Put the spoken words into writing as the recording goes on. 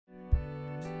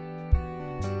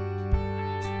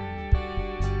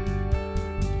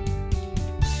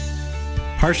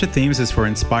Parsha Themes is for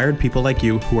inspired people like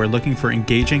you who are looking for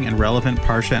engaging and relevant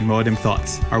Parsha and Moedim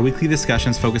thoughts. Our weekly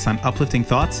discussions focus on uplifting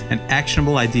thoughts and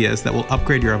actionable ideas that will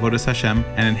upgrade your Avodas Hashem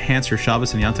and enhance your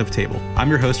Shabbos and Yom Tov table. I'm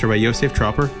your host, Rabbi Yosef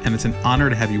Tropper, and it's an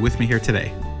honor to have you with me here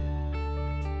today.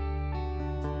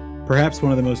 Perhaps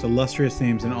one of the most illustrious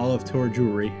names in all of Torah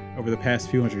jewelry over the past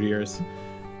few hundred years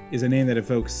is a name that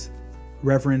evokes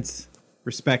reverence,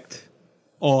 respect,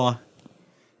 awe,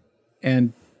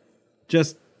 and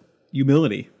just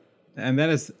humility, and that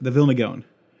is the Vilna Gaon.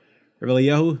 Rabbi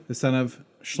Eliyahu, the son of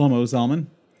Shlomo Zalman,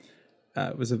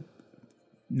 was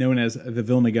known as the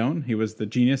Vilna Gaon. He was the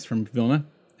genius from Vilna,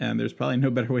 and there's probably no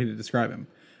better way to describe him.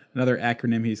 Another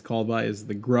acronym he's called by is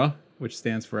the GRA, which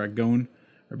stands for Gaon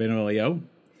Rabbeinu Eliyahu,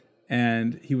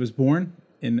 and he was born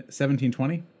in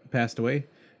 1720, passed away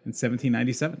in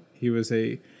 1797. He was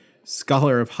a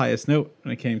scholar of highest note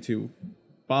when it came to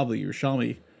Bavli,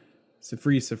 Yerushalmi,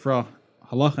 Sifri, Sifra,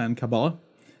 Halacha, and Kabbalah,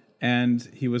 and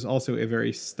he was also a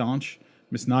very staunch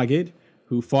Misnagid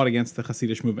who fought against the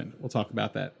Hasidic movement. We'll talk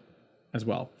about that as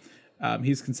well.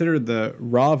 He's considered the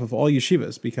Rav of all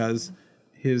yeshivas because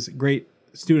his great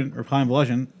student, Rav Chaim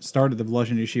Volozhin, started the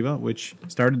Volozhin Yeshiva, which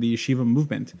started the yeshiva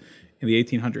movement in the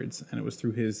 1800s, and it was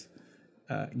through his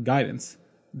guidance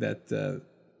that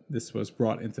this was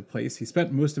brought into place. He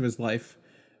spent most of his life,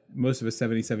 most of his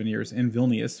 77 years in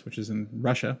Vilnius, which is in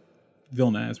Russia,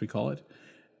 Vilna as we call it,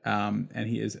 and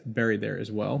he is buried there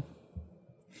as well.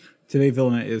 Today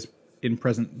Vilna is in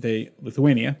present-day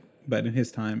Lithuania, but in his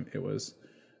time it was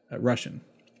Russian.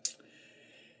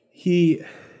 He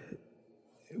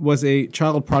was a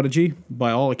child prodigy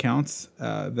by all accounts.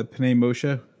 The Pnei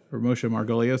Moshe, or Moshe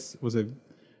Margolius, was a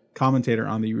commentator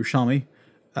on the Yerushalmi.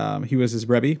 He was his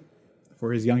Rebbe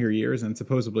for his younger years, and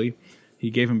supposedly he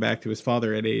gave him back to his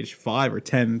father at age 5 or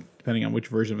 10, depending on which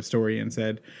version of the story, and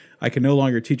said, "I can no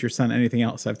longer teach your son anything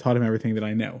else. I've taught him everything that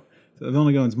I know." So the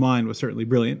Vilna Gaon's mind was certainly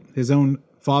brilliant. His own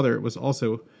father was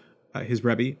also his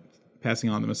Rebbe,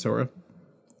 passing on the Masorah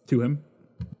to him.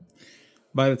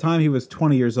 By the time he was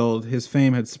 20 years old, his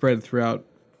fame had spread throughout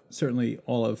certainly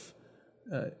all of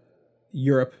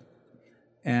Europe,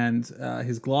 and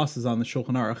his glosses on the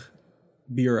Shulchan Aruch,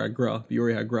 Biuri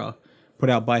HaGra, put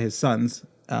out by his sons,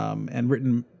 and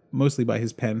written mostly by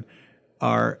his pen,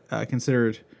 are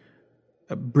considered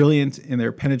brilliant in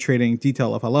their penetrating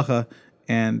detail of halacha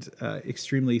and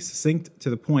extremely succinct to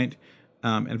the point,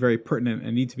 and very pertinent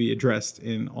and need to be addressed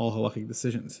in all halachic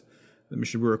decisions. The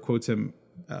Mishnah Berurah quotes him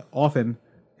often,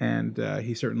 and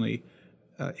he certainly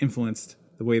influenced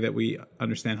the way that we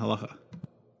understand halacha.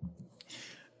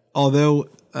 Although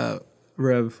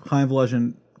Rav Chaim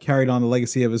Volozhin carried on the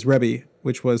legacy of his Rebbe,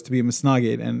 which was to be a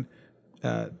Misnagid and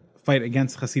fight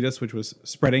against Hasidus, which was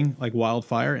spreading like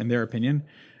wildfire, in their opinion,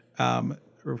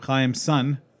 Rav Chaim's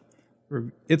son,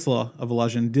 Rav Itzla of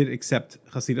Volozhin, did accept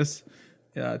Hasidus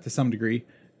to some degree,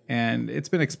 and it's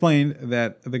been explained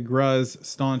that the Gra's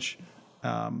staunch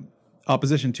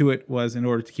opposition to it was in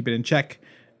order to keep it in check,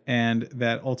 and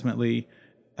that ultimately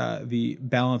the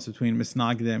balance between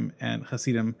Misnagdim and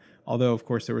Hasidim, although of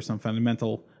course there were some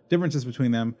fundamental differences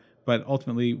between them, but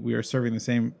ultimately we are serving the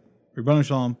same Ribbon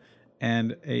Shalom,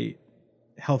 and a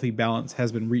healthy balance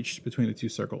has been reached between the two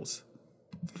circles.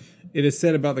 It is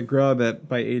said about the Gra that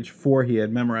by age 4 he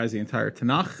had memorized the entire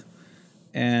Tanakh,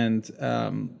 and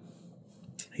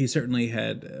he certainly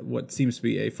had what seems to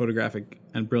be a photographic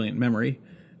and brilliant memory.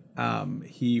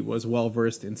 He was well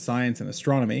versed in science and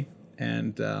astronomy,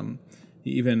 and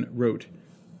he even wrote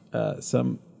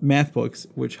some math books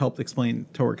which helped explain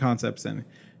Torah concepts, and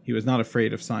he was not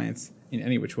afraid of science in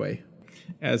any which way,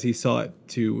 as he saw it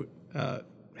to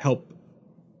help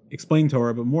explain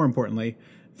Torah, but more importantly,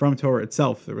 from Torah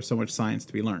itself, there was so much science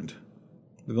to be learned.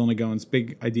 The Vilna Gaon's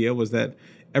big idea was that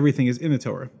everything is in the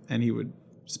Torah, and he would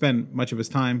spend much of his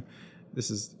time,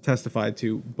 this is testified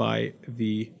to by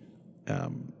the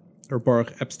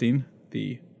Baruch Epstein,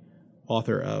 the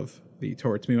author of the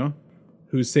Torah T'mima,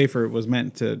 whose sefer was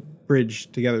meant to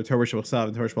bridge together Torah Shebachsav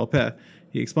and Torah Sheba'al Peh.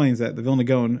 He explains that the Vilna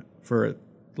Gaon, for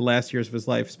the last years of his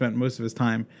life, spent most of his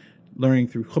time learning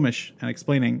through Chumash and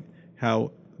explaining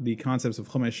how the concepts of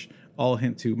Chumash all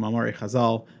hint to Mamari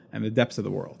Chazal and the depths of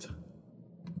the world.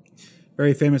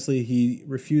 Very famously, he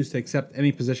refused to accept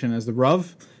any position as the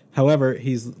Rav. However,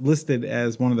 he's listed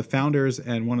as one of the founders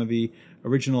and one of the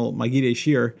original Magidei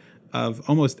Shir of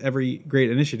almost every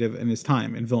great initiative in his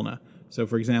time in Vilna. So,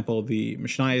 for example, the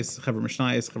Mishnayos, Chaver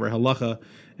Mishnayos, Chaver Halacha,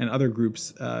 and other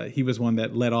groups, he was one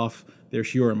that led off their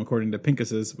shiurim according to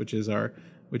Pinkases,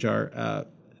 which are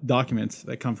documents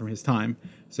that come from his time.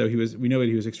 So we know that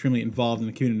he was extremely involved in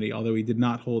the community, although he did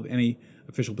not hold any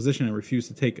official position and refused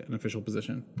to take an official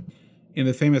position. In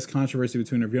the famous controversy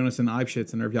between Rav Yonasan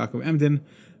Eibschitz and Rav Yaakov Emden,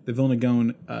 the Vilna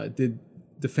Gaon did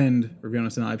defend Rav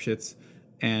Yonasan Eibschitz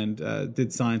and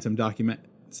did sign some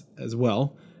documents as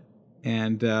well.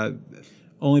 And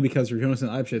only because Rav Yonasan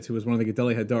Eibschitz, who was one of the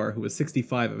Gedolei Hadar, who was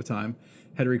 65 at the time,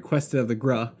 had requested of the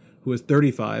Gra, who was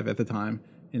 35 at the time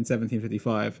in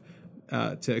 1755,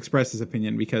 to express his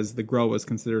opinion, because the Gra was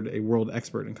considered a world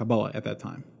expert in Kabbalah at that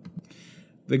time.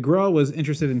 The Gra was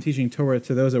interested in teaching Torah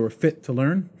to those that were fit to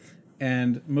learn,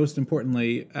 and most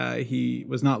importantly, he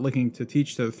was not looking to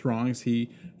teach to the throngs. He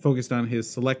focused on his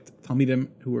select Talmidim,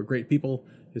 who were great people,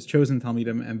 his chosen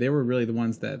Talmidim, and they were really the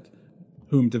ones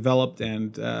whom developed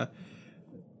and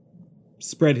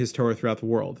spread his Torah throughout the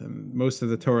world. And most of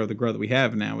the Torah of the Gra that we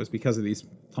have now is because of these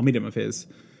Talmidim of his.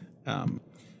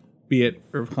 Be it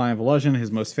Rav Chaim Volozhin,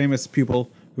 his most famous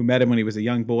pupil, who met him when he was a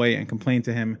young boy and complained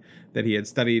to him that he had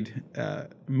studied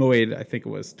Moed, I think it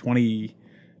was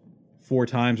 24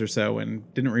 times or so,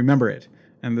 and didn't remember it.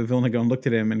 And the Vilna Gaon looked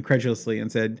at him incredulously and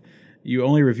said, "You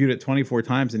only reviewed it 24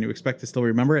 times and you expect to still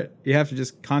remember it? You have to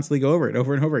just constantly go over it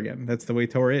over and over again. That's the way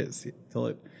Torah is, until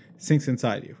it sinks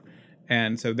inside you."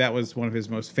 And so that was one of his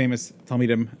most famous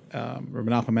Talmidim, Rabbi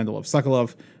Nachman Mendel of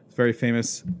Sokolov, a very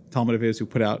famous Talmud of his who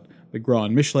put out the Gra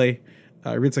and Mishlei.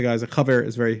 Ritzak Isaac Chaver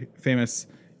is very famous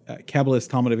Kabbalist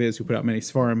Talmud of his who put out many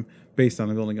Sfarim based on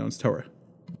the Vilna Gaon's Torah.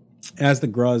 As the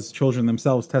Gra's children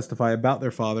themselves testify about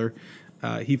their father,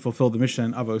 he fulfilled the Mishnah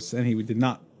in Avos, and he did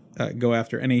not go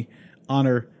after any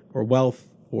honor or wealth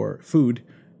or food,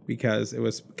 because it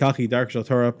was Kachi Dark Shel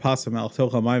Torah Pasam Al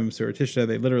Tocha Mayim Suratishta.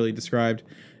 They literally described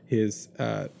his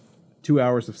 2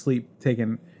 hours of sleep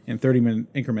taken in 30-minute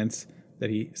increments that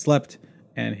he slept,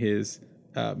 and his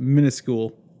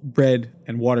minuscule bread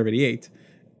and water that he ate.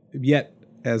 Yet,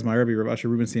 as my Rebbe, Rav Asher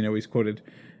Rubenstein, always quoted,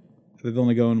 the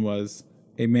Vilna Gaon was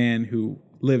a man who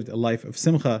lived a life of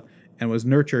simcha and was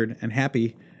nurtured and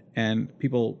happy, and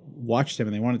people watched him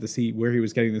and they wanted to see where he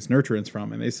was getting this nurturance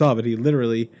from, and they saw that he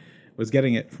literally was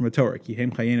getting it from a Torah.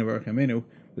 Kihem Chayenu V'Arachamenu.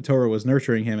 The Torah was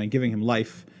nurturing him and giving him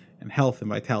life and health and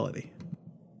vitality.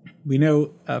 We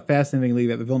know, fascinatingly,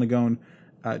 that the Vilna Gaon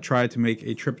tried to make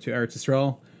a trip to Eretz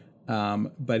Yisrael,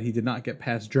 but he did not get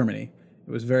past Germany.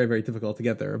 It was very, very difficult to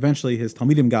get there. Eventually, his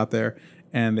Talmidim got there,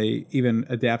 and they even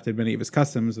adapted many of his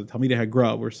customs. The Talmidei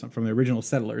HaGra were from the original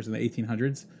settlers in the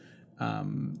 1800s.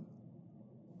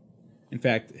 In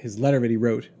fact, his letter that he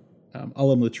wrote,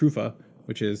 Alam L'Trufa,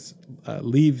 which is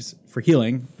leaves for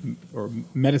healing, or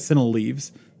medicinal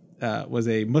leaves, was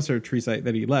a Musar tree site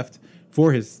that he left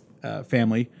for his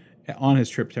family on his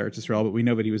trip to Eretz Yisrael, but we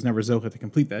know that he was never zocha to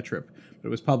complete that trip. But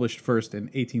it was published first in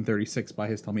 1836 by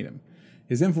his Talmidim.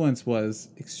 His influence was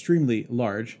extremely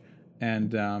large,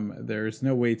 and there's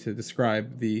no way to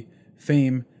describe the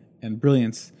fame and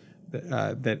brilliance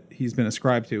that he's been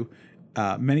ascribed to.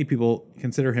 Many people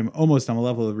consider him almost on the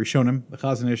level of Rishonim. The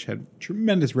Chazon Ish had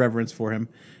tremendous reverence for him,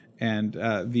 and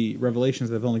the revelations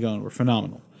of the Vilna Gaon were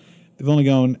phenomenal. The Vilna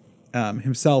Gaon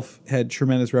himself had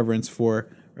tremendous reverence for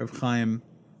Rav Chaim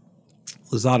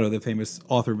Luzzatto, the famous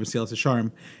author of Mesilas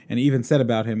Yesharim, and he even said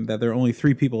about him that there are only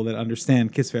three people that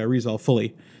understand Kisvei Arizal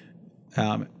fully,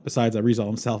 besides Arizal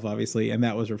himself, obviously, and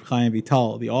that was Rav Chaim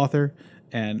Vital, the author,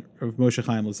 and Rav Moshe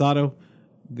Chaim Luzzatto,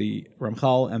 the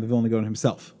Ramchal, and the Vilna Gaon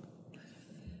himself,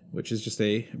 which is just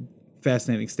a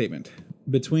fascinating statement.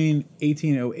 Between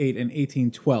 1808 and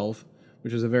 1812,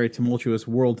 which was a very tumultuous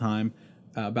world time,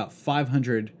 about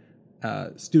 500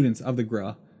 students of the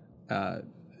Gra,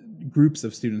 groups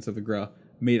of students of the Gra,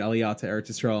 made Aliyah to Eretz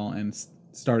Yisrael and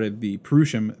started the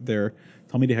Perushim, their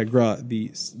Talmidei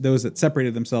HaGra, those that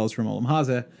separated themselves from Olam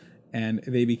Hazeh, and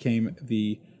they became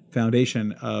the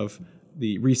foundation of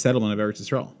the resettlement of Eretz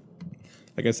Yisrael.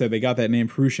 Like I said, they got that name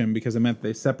Perushim because it meant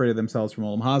they separated themselves from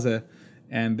Olam Hazeh,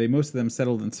 and most of them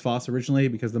settled in Sfas originally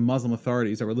because the Muslim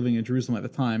authorities that were living in Jerusalem at the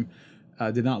time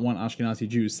did not want Ashkenazi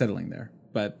Jews settling there.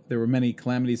 But there were many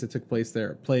calamities that took place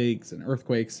there, plagues and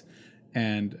earthquakes,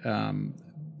 and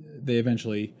they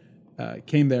eventually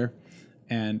came there.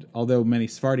 And although many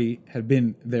Sephardi had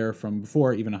been there from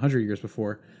before, even 100 years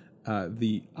before,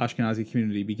 the Ashkenazi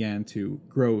community began to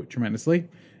grow tremendously,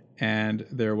 and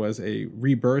there was a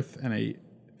rebirth and a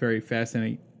very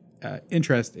fascinating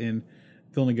interest in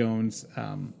Vilna Gaon's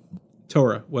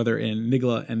Torah, whether in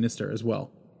Nigla and Nister as well.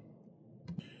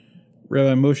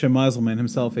 Rabbi Moshe Meiselman,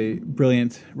 himself a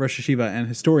brilliant Rosh Hashiva and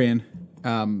historian,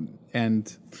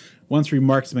 and once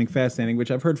remarked something fascinating,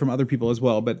 which I've heard from other people as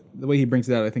well, but the way he brings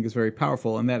it out I think is very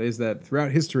powerful, and that is that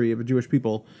throughout history of the Jewish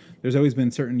people, there's always been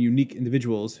certain unique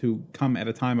individuals who come at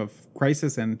a time of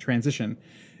crisis and transition,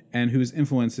 and whose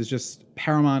influence is just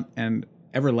paramount and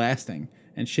everlasting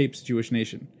and shapes the Jewish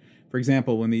nation. For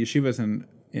example, when the yeshivas in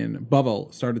in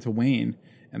Babel started to wane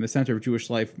and the center of Jewish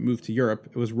life moved to Europe,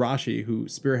 it was Rashi who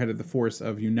spearheaded the force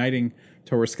of uniting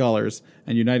Torah scholars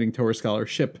and uniting Torah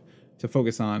scholarship to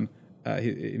focus on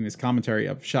in his commentary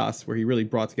of Shas, where he really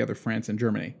brought together France and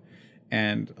Germany.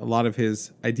 And a lot of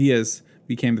his ideas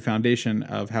became the foundation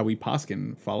of how we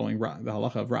paskin following the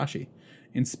halacha of Rashi.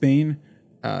 In Spain,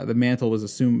 the mantle was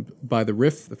assumed by the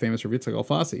Rif, the famous Rav Yitzchak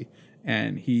Alfasi,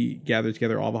 and he gathered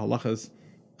together all the halachas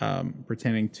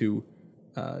pertaining to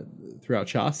throughout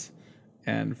Shas.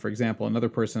 And for example, another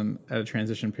person at a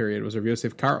transition period was Rav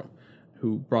Yosef Karo,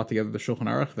 who brought together the Shulchan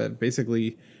Aruch that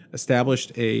basically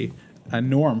established a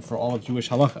norm for all of Jewish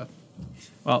halacha.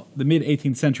 Well, the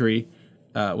mid-18th century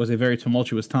was a very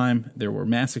tumultuous time. There were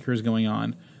massacres going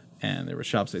on, and there was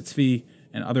Shabtai Tzvi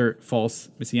and other false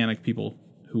messianic people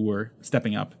who were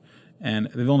stepping up. And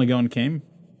the Vilna Gaon came.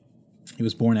 He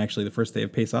was born actually the first day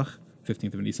of Pesach,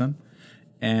 15th of Nisan,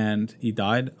 and he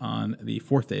died on the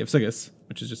fourth day of Sukkot,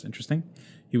 which is just interesting.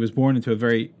 He was born into a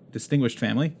very distinguished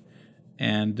family,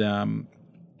 and on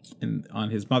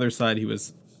his mother's side, he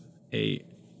was a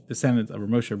descendant of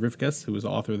Ramosha Rivkas, who was the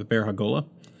author of the Ber Hagola,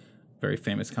 very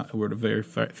famous, who wrote a very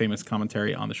famous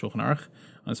commentary on the Shulchan Aruch.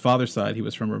 On his father's side, he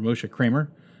was from Ramosha Kramer,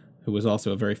 who was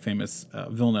also a very famous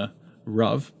Vilna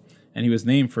Rav, and he was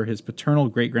named for his paternal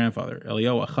great-grandfather,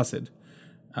 Eliyahu Chassid,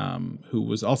 who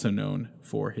was also known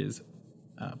for his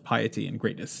piety and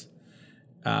greatness.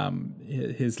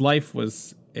 His life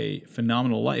was a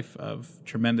phenomenal life of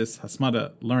tremendous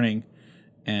hasmada, learning,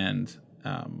 and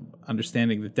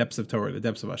understanding the depths of Torah, the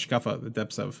depths of Ashkafa, the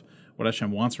depths of what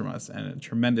Hashem wants from us, and a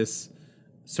tremendous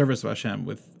service of Hashem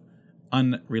with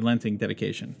unrelenting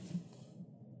dedication.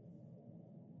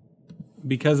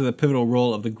 Because of the pivotal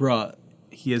role of the Gra,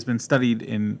 he has been studied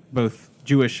in both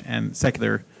Jewish and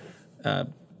secular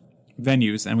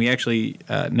venues, and we actually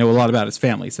know a lot about his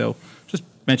family. So just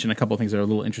mention a couple of things that are a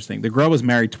little interesting. The Gra was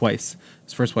married twice.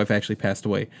 His first wife actually passed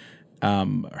away.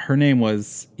 Her name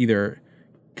was either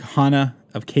Kahana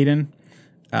of Caden.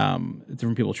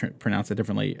 Different people pronounce it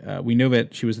differently. We know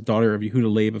that she was the daughter of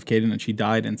Yehuda Leib of Caden, and she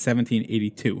died in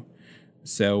 1782.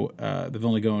 So the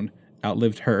Vilna Gaon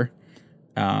outlived her.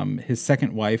 His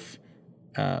second wife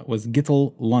was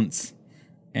Gittel Luntz,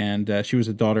 and she was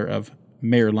a daughter of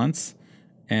Meir Luntz,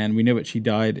 and we know that she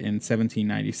died in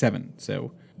 1797.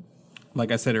 So,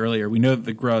 like I said earlier, we know that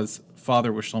the Gra's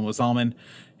father was Shlomo Zalman.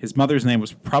 His mother's name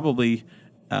was probably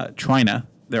Trina.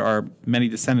 There are many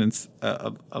descendants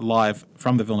alive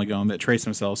from the Vilna Gaon that trace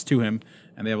themselves to him,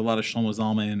 and they have a lot of Shlomo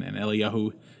Zalman and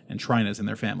Eliyahu and Trinas in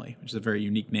their family, which is a very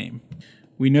unique name.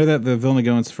 We know that the Vilna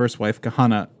Gaon's first wife,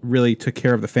 Kahana, really took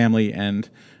care of the family, and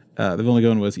the Vilna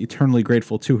Gaon was eternally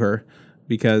grateful to her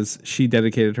because she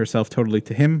dedicated herself totally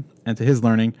to him and to his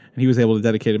learning, and he was able to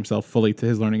dedicate himself fully to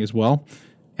his learning as well.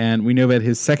 And we know that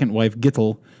his second wife,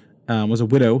 Gittel, was a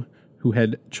widow who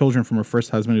had children from her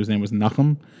first husband, whose name was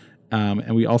Nachum,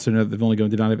 and we also know that the Vilna Gaon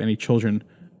did not have any children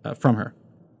from her.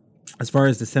 As far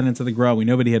as descendants of the Gra, we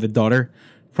know that he had a daughter,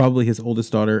 probably his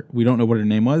oldest daughter. We don't know what her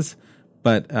name was,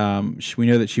 but we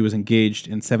know that she was engaged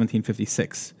in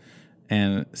 1756.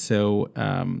 And so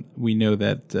we know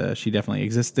that she definitely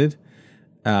existed.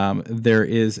 There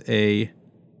is a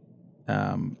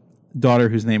daughter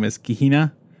whose name is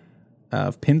Kihina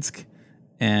of Pinsk,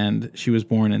 and she was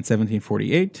born in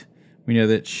 1748. We know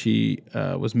that she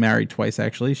was married twice,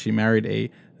 actually. She married a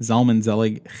Zalman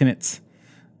Zelig Chinitz,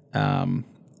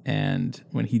 and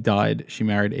when he died, she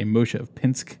married a Moshe of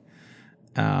Pinsk.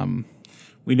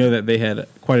 We know that they had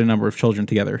quite a number of children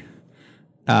together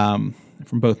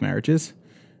from both marriages.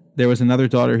 There was another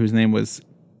daughter whose name was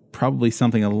probably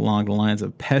something along the lines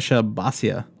of Pesha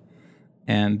Basia,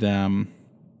 and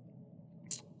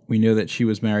we know that she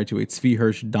was married to a Tzvi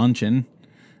Hirsch Donchin.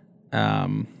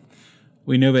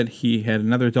 We know that he had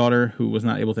another daughter who was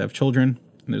not able to have children,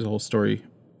 and there's a whole story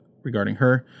regarding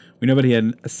her. We know that he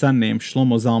had a son named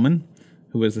Shlomo Zalman,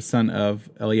 who was the son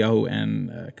of Eliyahu and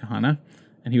Kahana,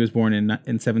 and he was born in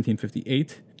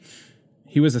 1758.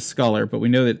 He was a scholar, but we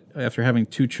know that after having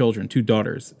two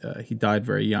daughters, he died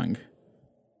very young.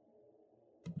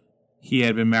 He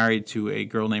had been married to a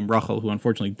girl named Rachel, who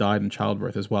unfortunately died in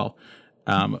childbirth as well.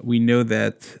 We know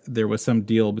that there was some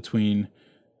deal between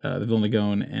the Vilna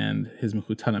Gaon and his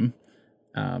Mechutanim,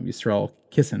 Yisrael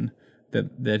Kissen,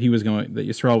 that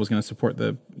Yisrael was going to support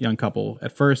the young couple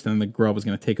at first, and the Gra was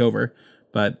going to take over.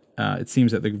 But it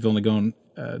seems that the Vilna Gaon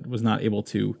was not able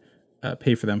to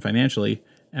pay for them financially,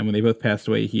 and when they both passed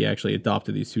away, he actually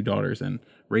adopted these two daughters and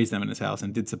raised them in his house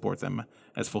and did support them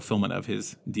as fulfillment of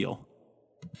his deal.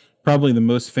 Probably the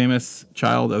most famous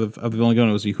child of the Vilna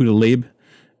Gaon was Yehuda Leib,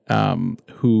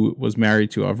 who was married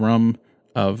to Avram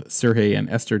of Sergei and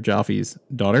Esther Jaffe's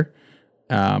daughter.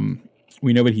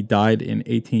 We know that he died in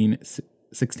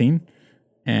 1816,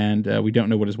 and we don't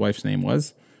know what his wife's name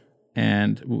was.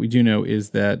 And what we do know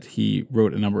is that he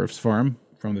wrote a number of Sfarim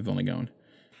from the Vilna Gaon.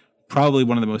 Probably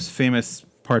one of the most famous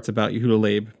parts about Yehuda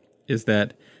Leib is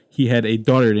that he had a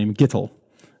daughter named Gittel.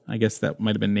 I guess that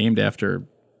might have been named after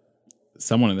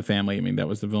someone in the family. I mean, that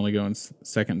was the Vilna Gaon's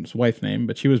second wife's name,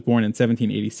 but she was born in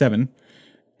 1787,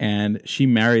 and she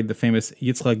married the famous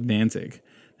Yitzchak Danzig.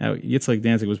 Now, Yitzchak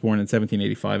Danzig was born in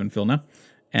 1785 in Vilna,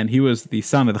 and he was the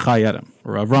son of the Chai Adam,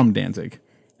 or Avram Danzig.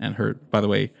 And her, by the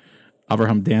way,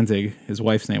 Avraham Danzig, his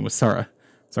wife's name was Sarah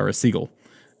Siegel.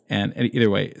 And either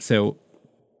way, so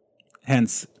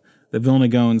hence the Vilna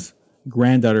Gaon's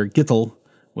granddaughter Gittel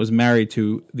was married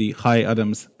to the Chai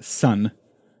Adam's son,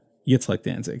 Yitzchak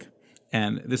Danzig.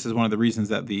 And this is one of the reasons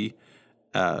that the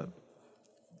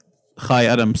Chai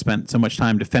Adam spent so much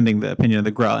time defending the opinion of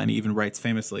the Gra, and he even writes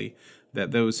famously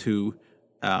that those who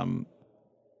are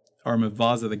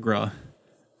mavaz of the Gra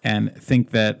and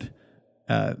think that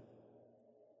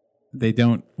they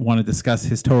don't want to discuss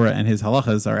his Torah and his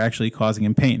halachas are actually causing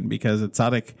him pain, because a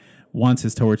tzaddik wants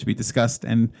his Torah to be discussed,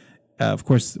 and of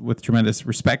course with tremendous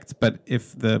respect. But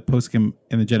if the poskim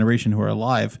in the generation who are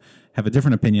alive have a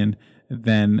different opinion,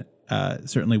 then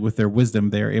certainly with their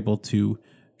wisdom they are able to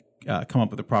come up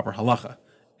with a proper halacha.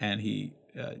 And he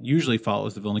usually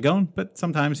follows the Vilna Gaon, but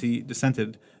sometimes he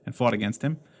dissented and fought against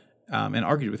him and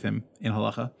argued with him in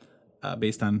halacha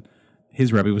based on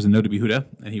his Rebbe was a Noda B'Yehuda,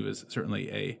 and he was certainly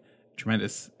a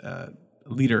tremendous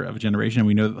leader of a generation.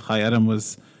 We know that the Chai Adam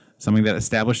was something that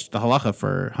established the halacha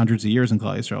for hundreds of years in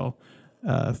Klal Yisrael,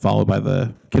 followed by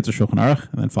the Kitzur Shulchan Aruch,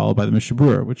 and then followed by the Mishnah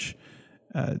Berurah, which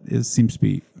seems to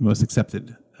be the most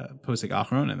accepted posek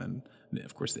Achron, and then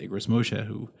of course the Igros Moshe,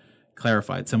 who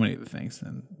clarified so many of the things,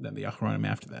 and then the Achronim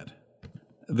after that.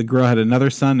 The Gra had another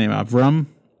son named Avram.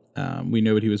 We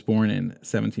know that he was born in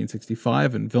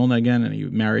 1765 in Vilna again, and he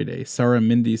married a Sarah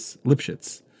Mindis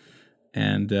Lipschitz.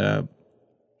 And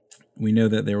we know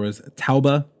that there was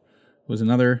Tauba, was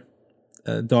another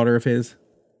daughter of his.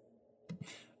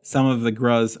 Some of the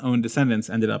Gra's own descendants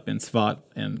ended up in Svat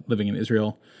and living in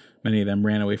Israel. Many of them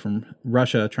ran away from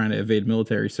Russia trying to evade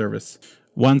military service.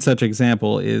 One such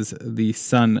example is the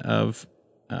son of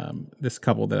this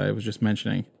couple that I was just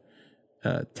mentioning,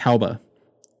 Tauba.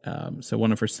 So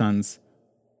one of her sons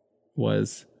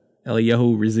was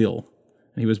Eliyahu Rizil,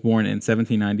 and he was born in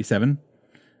 1797,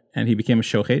 and he became a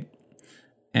shochet.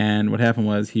 And what happened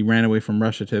was he ran away from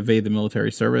Russia to evade the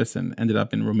military service and ended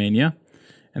up in Romania.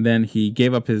 And then he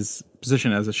gave up his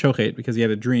position as a shochet because he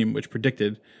had a dream which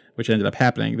ended up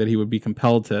happening, that he would be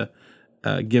compelled to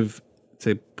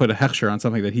put a hechsher on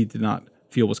something that he did not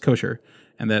feel was kosher.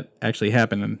 And that actually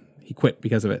happened, and he quit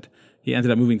because of it. He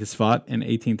ended up moving to Sfat in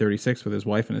 1836 with his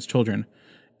wife and his children.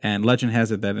 And legend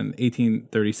has it that in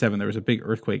 1837 there was a big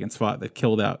earthquake in Sfat that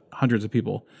killed out hundreds of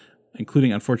people,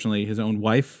 including, unfortunately, his own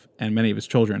wife and many of his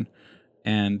children.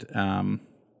 And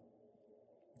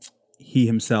he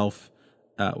himself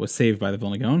was saved by the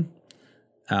Vilna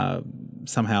Gaon.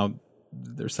 Somehow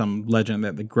there's some legend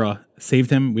that the Gra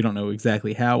saved him. We don't know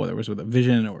exactly how, whether it was with a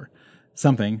vision or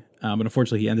something. But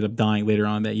unfortunately, he ended up dying later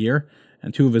on that year.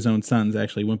 And two of his own sons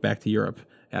actually went back to Europe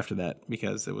after that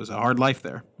because it was a hard life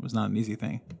there. It was not an easy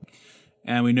thing.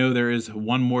 And we know there is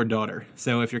one more daughter.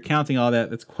 So if you're counting all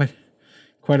that, that's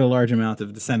quite a large amount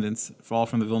of descendants, all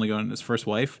from the Vilna Gaon and his first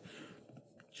wife.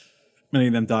 Many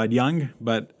of them died young,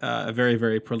 but a very,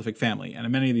 very prolific family. And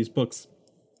in many of these books,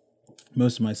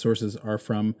 most of my sources are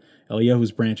from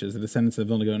Eliyahu's branches, the descendants of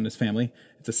Vilna Gaon and his family.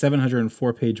 It's a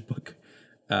 704-page book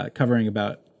covering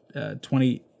about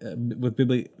 20 with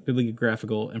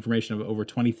bibliographical information of over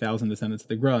 20,000 descendants of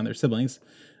the Gra and their siblings,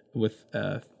 with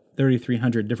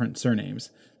 3,300 different surnames,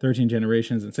 13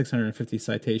 generations, and 650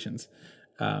 citations.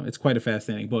 It's quite a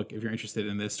fascinating book if you're interested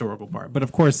in the historical part. But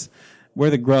of course,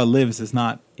 where the Gra lives is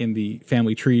not in the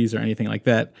family trees or anything like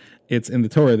that. It's in the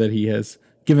Torah that he has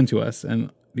given to us,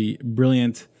 and the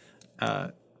brilliant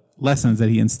lessons that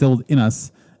he instilled in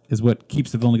us is what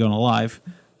keeps the Vilna Gaon alive.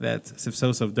 That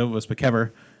Sifsos of Dovos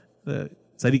Bekever, the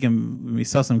Tzadikim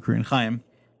Misasim Kurin Chaim,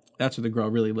 that's where the Gra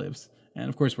really lives. And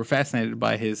of course, we're fascinated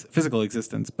by his physical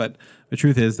existence, but the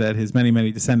truth is that his many,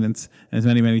 many descendants and his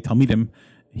many, many Talmidim,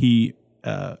 he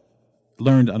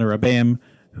learned under Rabbeim,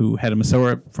 who had a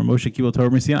Masorah from Moshe Kibbutz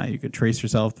Torah Sinai. You could trace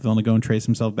yourself, the Vilna Gaon trace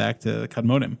himself back to the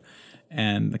Kadmonim.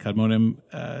 And the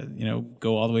Kadmonim,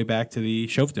 go all the way back to the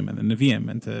Shoftim and the Nevi'im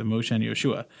and to Moshe and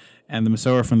Yoshua. And the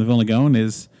Masorah from the Vilna Gaon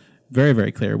is very,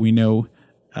 very clear. We know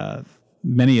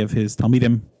many of his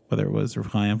Talmidim, whether it was Rav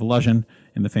Chaim Volozhin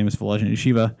in the famous Volozhin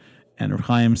Yeshiva, and Rav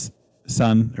Chaim's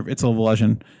son of Itzel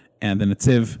Volozhin, and the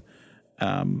Netziv,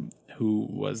 who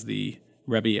was the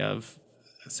Rebbe of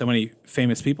so many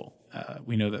famous people.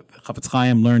 We know that Chafetz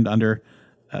Chaim learned under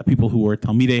people who were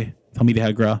Talmidei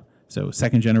Hagra, so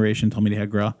second generation Talmidei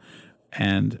Hagra,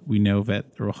 and we know that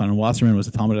Rav Chanan Wasserman was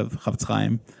a Talmud of Chafetz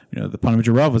Chaim. We know that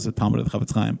Panovich Rav was a Talmud of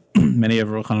Chafetz Chaim. Many of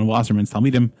Rav Chanan Wasserman's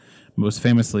Talmidim, most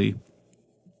famously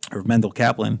Rav Mendel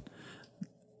Kaplan,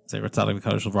 Zeir Tzadik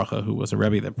V'Kadosh L'Vracha, who was a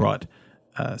Rebbe that brought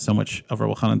so much of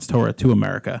Rav Chanan's Torah to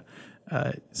America.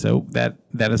 So that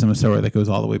is a Masorah that goes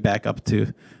all the way back up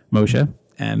to Moshe,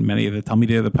 and many of the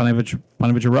Talmidei of the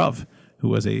Panovich Rav, who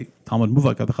was a Talmud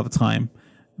Muvak of the Chafetz Chaim,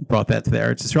 brought that to the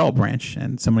Eretz Yisrael branch,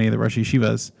 and so many of the Rosh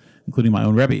Yeshivas, including my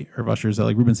own Rebbe, Rav Asher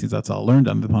Zelig Rubinstein Zatzal, learned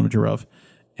under the Panovich Rav,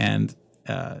 and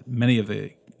many of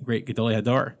the great Gedolei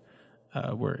Hadar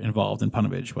were involved in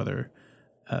Panovich,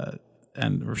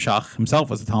 and Rav Shach himself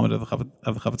was a Talmud of the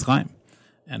Chafetz Chaim,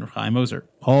 and Rav Chaim Moser.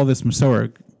 All this Masorah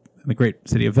in the great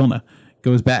city of Vilna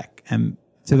goes back and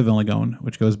to the Vilna Gaon,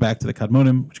 which goes back to the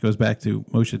Kadmonim, which goes back to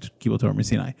Moshe Kibul Torah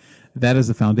Sinai. That is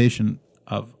the foundation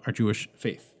of our Jewish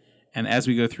faith. And as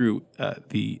we go through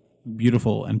the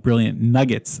beautiful and brilliant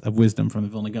nuggets of wisdom from the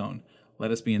Vilna Gaon,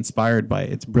 let us be inspired by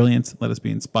its brilliance. Let us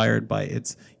be inspired by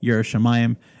its Yiras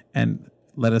Shamayim, and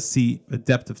let us see the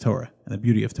depth of Torah and the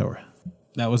beauty of Torah.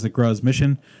 That was the Gra's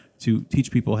mission, to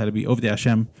teach people how to be Ovdei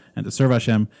Hashem and to serve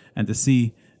Hashem and to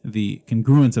see the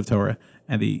congruence of Torah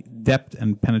and the depth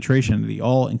and penetration, the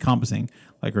all-encompassing.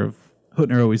 Like Rav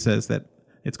Hutner always says that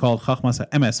it's called Chachmas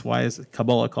HaEmes. Why is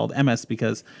Kabbalah called Emes?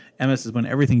 Because Emes is when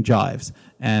everything jives.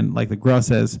 And like the Gra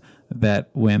says, that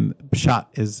when Pshat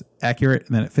is accurate,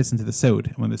 and then it fits into the Sod.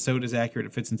 And when the Sod is accurate,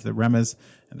 it fits into the Remez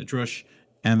and the Drush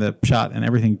and the Pshat, and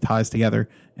everything ties together,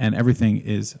 and everything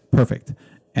is perfect.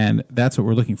 And that's what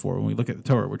we're looking for when we look at the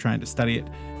Torah. We're trying to study it,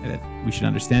 and that we should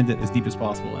understand it as deep as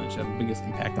possible, and it should have the biggest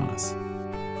impact on us.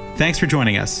 Thanks for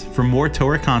joining us. For more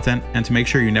Torah content, and to make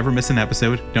sure you never miss an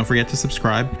episode, don't forget to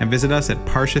subscribe and visit us at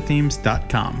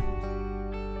parshathemes.com.